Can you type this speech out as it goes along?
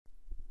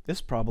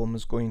This problem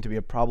is going to be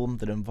a problem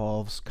that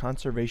involves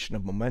conservation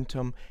of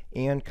momentum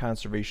and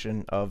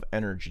conservation of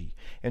energy,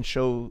 and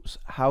shows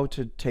how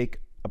to take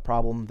a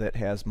problem that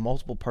has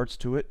multiple parts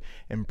to it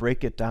and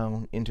break it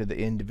down into the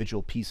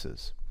individual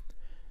pieces.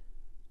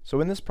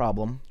 So in this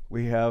problem,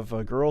 we have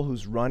a girl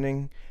who's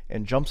running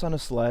and jumps on a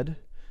sled,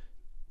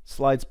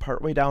 slides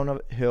partway down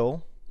a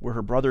hill where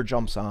her brother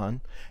jumps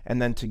on,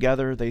 and then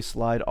together they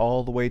slide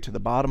all the way to the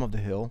bottom of the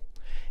hill.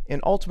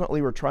 And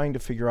ultimately we're trying to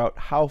figure out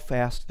how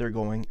fast they're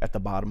going at the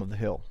bottom of the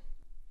hill.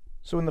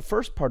 So in the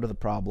first part of the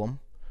problem,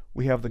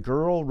 we have the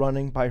girl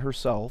running by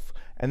herself,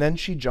 and then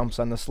she jumps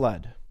on the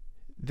sled.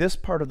 This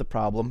part of the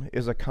problem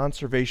is a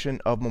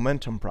conservation of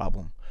momentum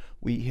problem.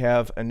 We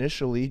have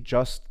initially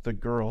just the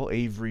girl,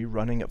 Avery,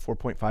 running at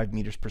 4.5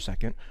 meters per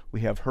second.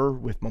 We have her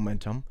with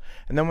momentum,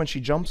 and then when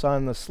she jumps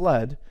on the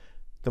sled,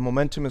 the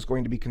momentum is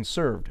going to be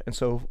conserved, and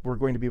so we're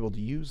going to be able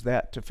to use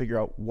that to figure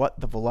out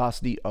what the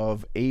velocity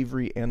of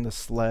Avery and the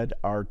sled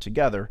are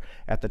together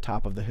at the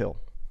top of the hill.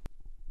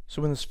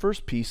 So in this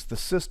first piece, the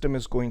system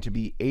is going to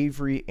be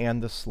Avery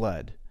and the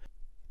sled,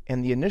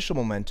 and the initial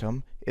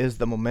momentum is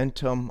the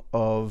momentum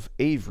of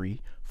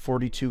Avery,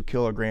 42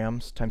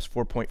 kilograms times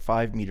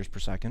 4.5 meters per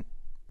second,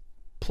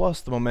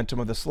 plus the momentum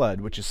of the sled,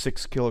 which is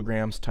 6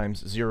 kilograms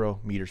times 0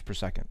 meters per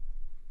second.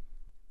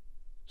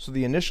 So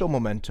the initial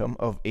momentum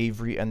of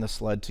Avery and the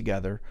sled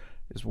together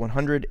is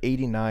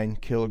 189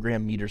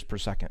 kilogram meters per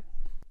second.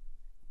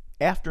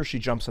 After she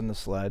jumps on the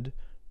sled,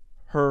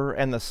 her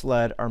and the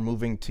sled are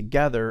moving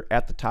together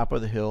at the top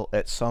of the hill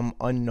at some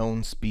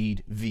unknown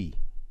speed v.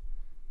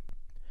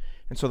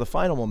 And so the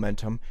final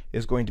momentum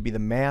is going to be the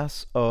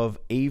mass of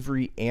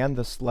Avery and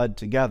the sled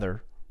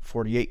together,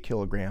 48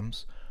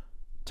 kilograms,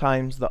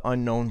 times the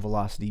unknown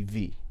velocity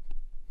v.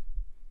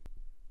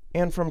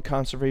 And from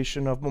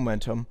conservation of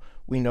momentum,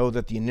 we know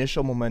that the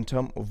initial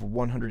momentum of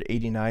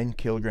 189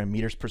 kilogram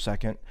meters per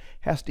second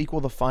has to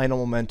equal the final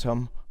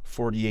momentum,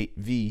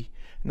 48v,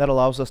 and that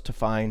allows us to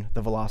find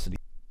the velocity.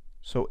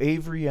 So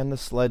Avery and the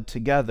sled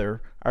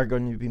together are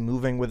going to be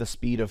moving with a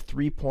speed of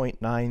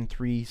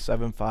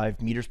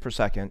 3.9375 meters per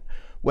second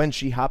when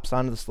she hops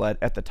onto the sled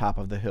at the top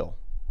of the hill.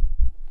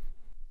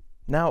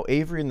 Now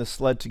Avery and the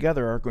sled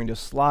together are going to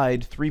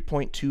slide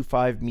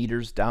 3.25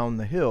 meters down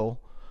the hill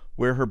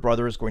where her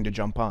brother is going to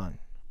jump on.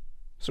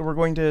 So we're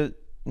going to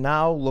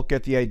now look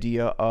at the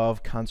idea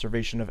of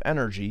conservation of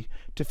energy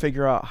to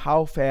figure out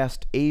how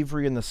fast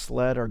Avery and the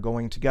sled are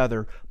going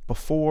together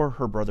before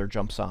her brother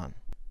jumps on.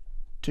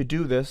 To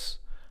do this,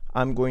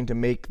 I'm going to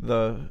make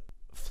the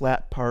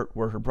flat part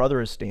where her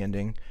brother is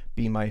standing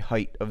be my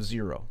height of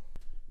 0.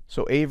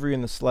 So Avery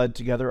and the sled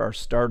together are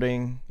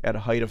starting at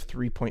a height of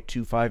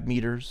 3.25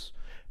 meters,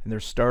 and they're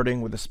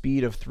starting with a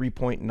speed of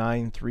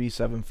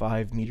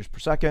 3.9375 meters per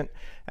second,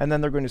 and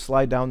then they're going to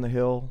slide down the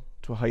hill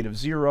to a height of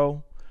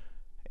 0,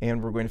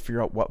 and we're going to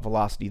figure out what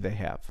velocity they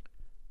have.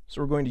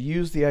 So we're going to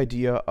use the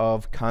idea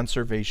of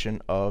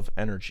conservation of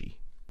energy.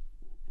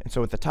 And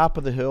so at the top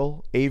of the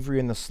hill, Avery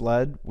and the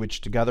sled, which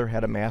together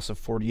had a mass of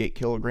 48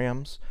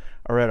 kilograms,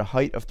 are at a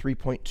height of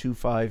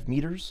 3.25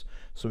 meters,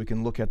 so we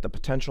can look at the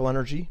potential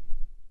energy.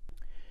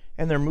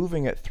 And they're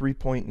moving at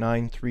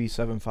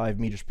 3.9375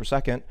 meters per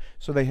second,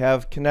 so they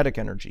have kinetic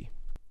energy.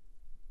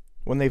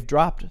 When they've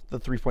dropped the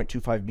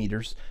 3.25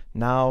 meters,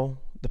 now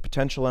the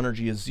potential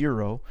energy is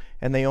 0,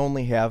 and they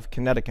only have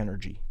kinetic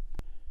energy.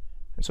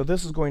 And so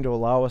this is going to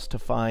allow us to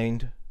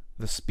find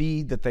the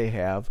speed that they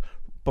have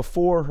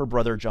before her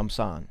brother jumps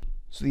on.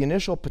 So the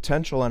initial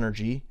potential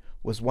energy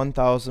was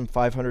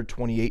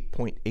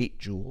 1,528.8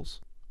 joules.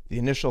 The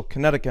initial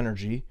kinetic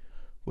energy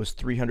was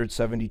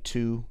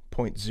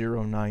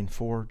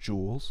 372.094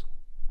 joules.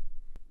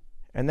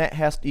 And that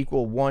has to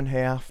equal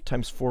 1/2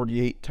 times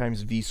 48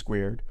 times v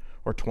squared,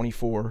 or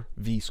 24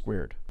 v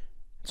squared.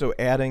 So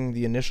adding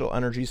the initial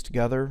energies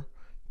together,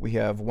 we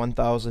have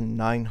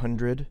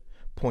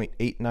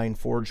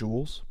 1,900.894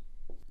 joules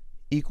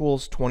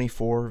equals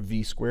 24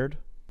 v squared,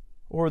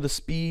 or the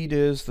speed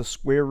is the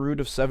square root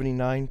of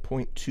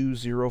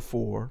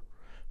 79.204,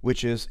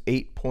 which is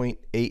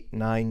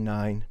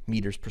 8.899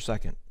 meters per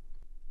second.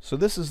 So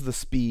this is the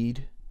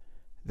speed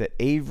that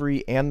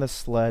Avery and the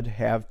sled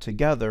have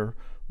together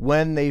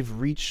when they've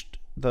reached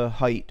the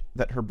height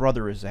that her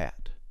brother is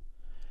at.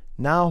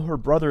 Now her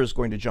brother is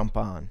going to jump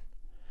on.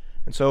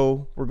 And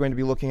so we're going to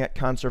be looking at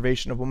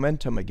conservation of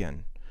momentum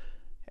again.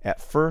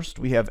 At first,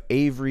 we have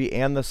Avery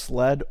and the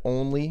sled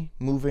only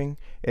moving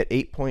at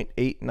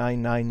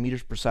 8.899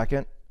 meters per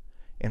second,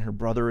 and her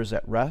brother is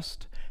at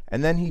rest.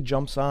 And then he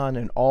jumps on,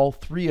 and all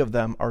three of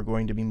them are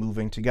going to be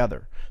moving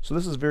together. So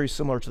this is very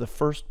similar to the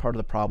first part of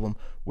the problem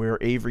where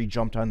Avery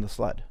jumped on the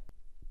sled.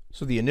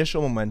 So the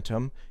initial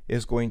momentum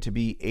is going to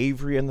be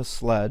Avery and the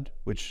sled,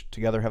 which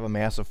together have a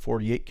mass of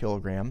 48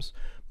 kilograms,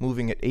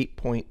 moving at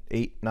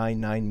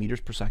 8.899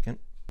 meters per second.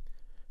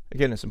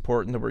 Again, it's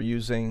important that we're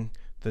using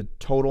the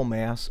total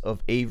mass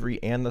of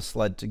Avery and the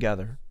sled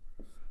together.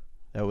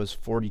 That was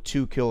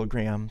 42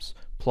 kilograms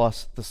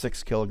plus the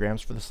 6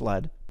 kilograms for the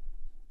sled.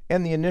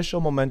 And the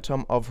initial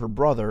momentum of her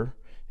brother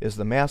is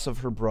the mass of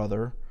her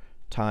brother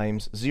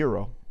times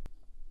 0.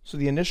 So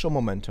the initial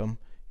momentum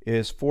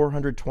is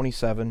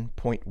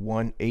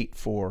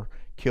 427.184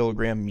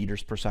 kilogram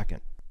meters per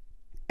second.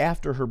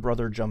 After her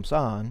brother jumps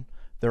on,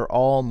 they're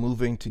all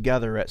moving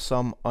together at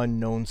some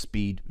unknown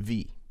speed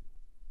v.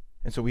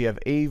 And so we have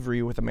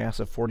Avery with a mass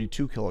of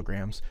 42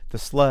 kilograms, the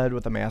sled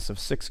with a mass of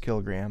 6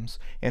 kilograms,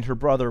 and her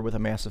brother with a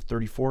mass of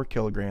 34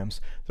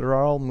 kilograms. They're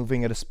all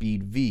moving at a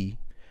speed v.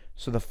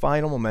 So the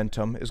final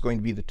momentum is going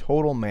to be the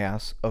total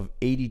mass of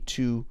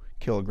 82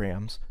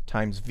 kilograms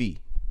times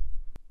v.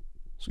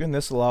 So again,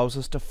 this allows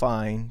us to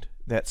find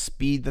that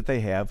speed that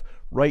they have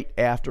right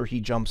after he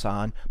jumps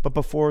on, but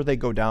before they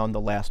go down the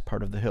last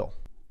part of the hill.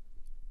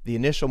 The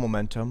initial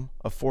momentum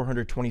of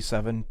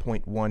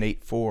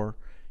 427.184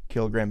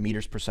 kilogram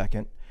meters per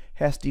second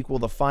has to equal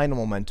the final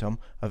momentum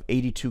of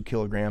 82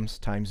 kilograms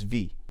times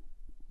v,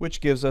 which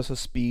gives us a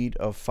speed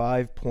of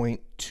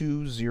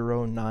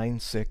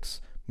 5.2096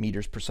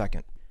 meters per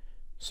second.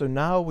 So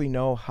now we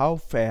know how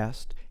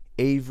fast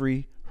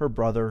Avery, her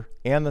brother,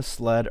 and the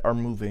sled are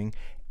moving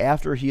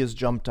after he has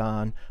jumped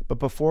on, but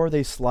before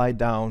they slide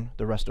down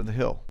the rest of the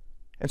hill.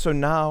 And so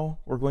now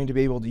we're going to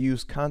be able to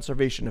use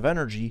conservation of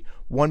energy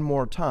one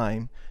more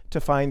time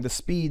to find the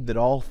speed that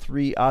all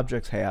three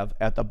objects have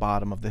at the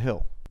bottom of the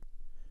hill.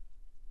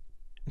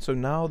 And so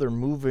now they're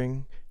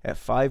moving at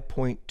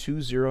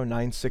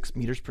 5.2096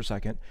 meters per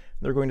second.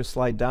 They're going to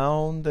slide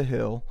down the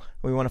hill,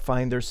 and we want to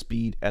find their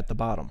speed at the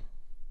bottom.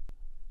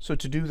 So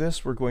to do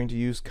this, we're going to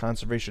use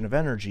conservation of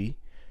energy.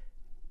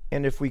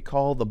 And if we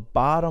call the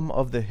bottom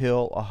of the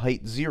hill a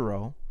height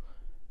 0,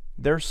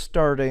 they're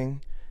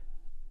starting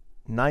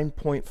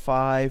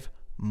 9.5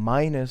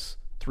 minus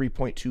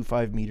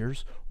 3.25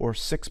 meters, or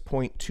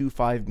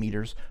 6.25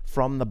 meters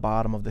from the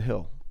bottom of the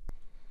hill.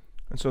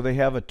 And so they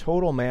have a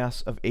total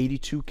mass of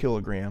 82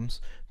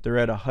 kilograms. They're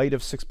at a height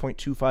of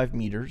 6.25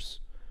 meters,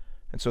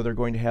 and so they're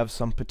going to have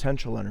some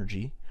potential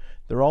energy.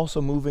 They're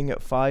also moving at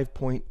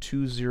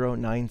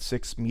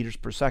 5.2096 meters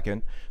per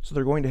second, so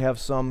they're going to have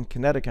some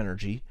kinetic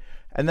energy.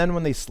 And then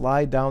when they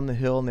slide down the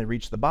hill and they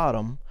reach the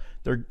bottom,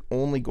 they're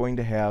only going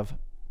to have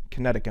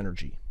kinetic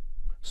energy.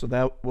 So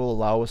that will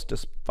allow us to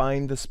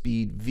find the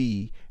speed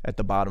v at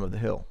the bottom of the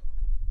hill.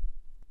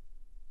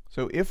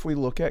 So if we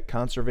look at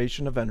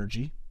conservation of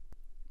energy,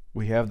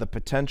 we have the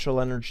potential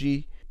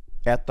energy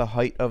at the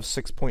height of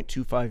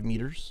 6.25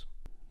 meters,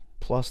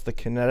 plus the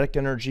kinetic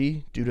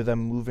energy due to them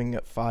moving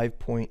at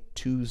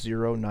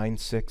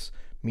 5.2096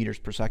 meters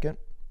per second.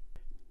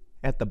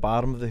 At the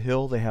bottom of the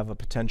hill, they have a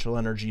potential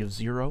energy of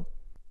 0,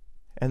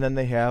 and then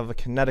they have a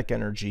kinetic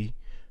energy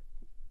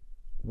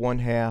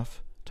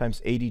 1/2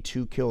 times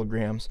 82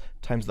 kilograms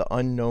times the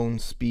unknown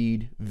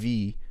speed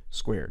v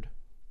squared.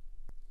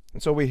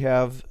 And so we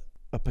have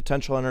a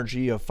potential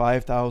energy of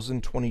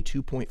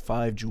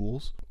 5,022.5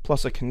 joules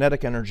plus a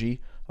kinetic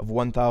energy of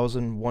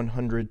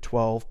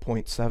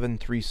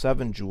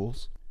 1,112.737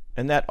 joules,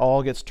 and that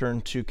all gets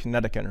turned to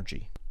kinetic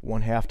energy.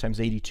 1/2 times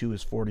 82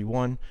 is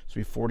 41, so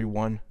we have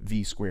 41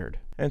 v squared.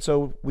 And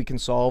so we can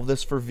solve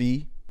this for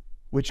v,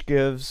 which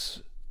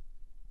gives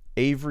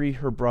Avery,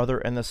 her brother,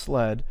 and the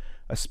sled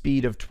a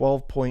speed of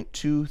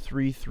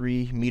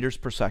 12.233 meters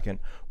per second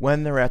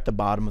when they're at the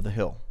bottom of the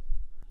hill.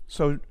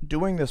 So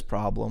doing this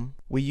problem,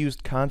 we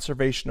used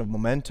conservation of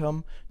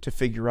momentum to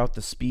figure out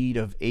the speed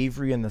of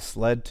Avery and the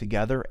sled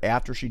together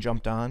after she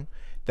jumped on.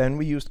 Then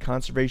we used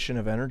conservation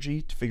of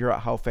energy to figure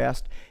out how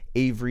fast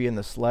Avery and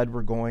the sled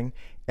were going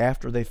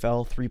after they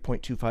fell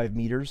 3.25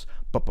 meters,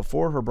 but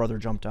before her brother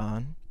jumped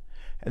on.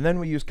 And then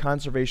we used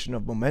conservation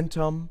of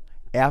momentum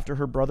after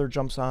her brother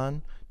jumps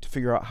on to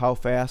figure out how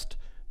fast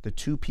the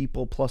two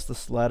people plus the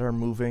sled are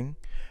moving.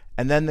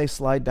 And then they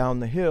slide down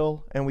the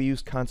hill, and we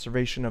use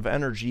conservation of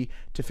energy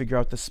to figure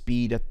out the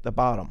speed at the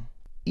bottom.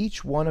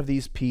 Each one of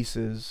these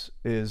pieces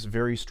is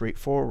very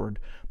straightforward,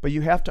 but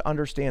you have to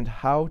understand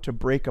how to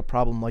break a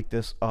problem like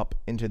this up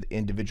into the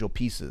individual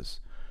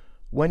pieces.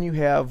 When you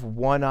have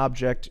one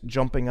object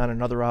jumping on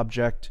another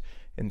object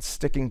and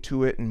sticking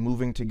to it and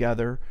moving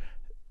together,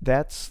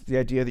 that's the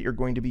idea that you're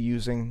going to be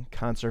using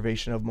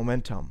conservation of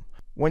momentum.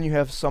 When you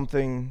have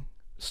something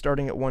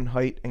starting at one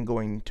height and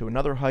going to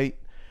another height,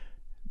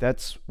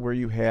 that's where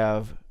you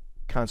have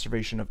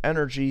conservation of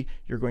energy.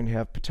 You're going to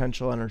have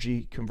potential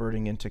energy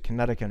converting into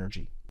kinetic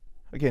energy.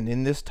 Again,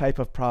 in this type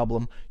of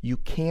problem, you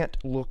can't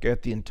look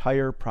at the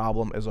entire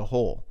problem as a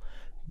whole.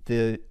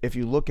 If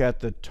you look at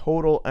the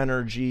total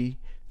energy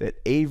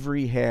that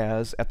Avery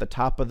has at the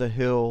top of the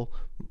hill,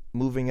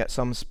 moving at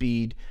some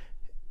speed,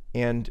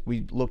 and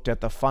we looked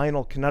at the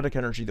final kinetic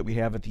energy that we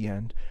have at the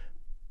end,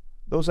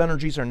 those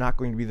energies are not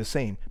going to be the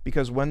same,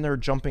 because when they're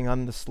jumping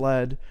on the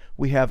sled,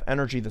 we have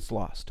energy that's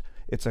lost.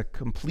 It's a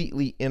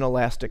completely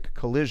inelastic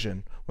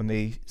collision when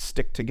they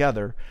stick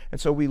together, and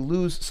so we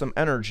lose some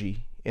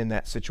energy in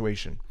that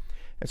situation.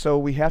 And so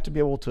we have to be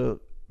able to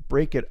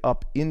break it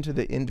up into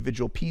the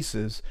individual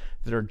pieces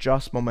that are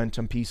just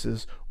momentum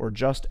pieces or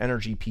just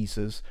energy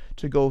pieces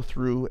to go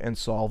through and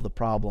solve the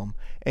problem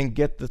and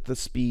get that the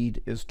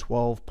speed is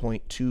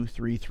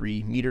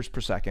 12.233 meters per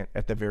second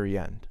at the very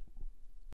end.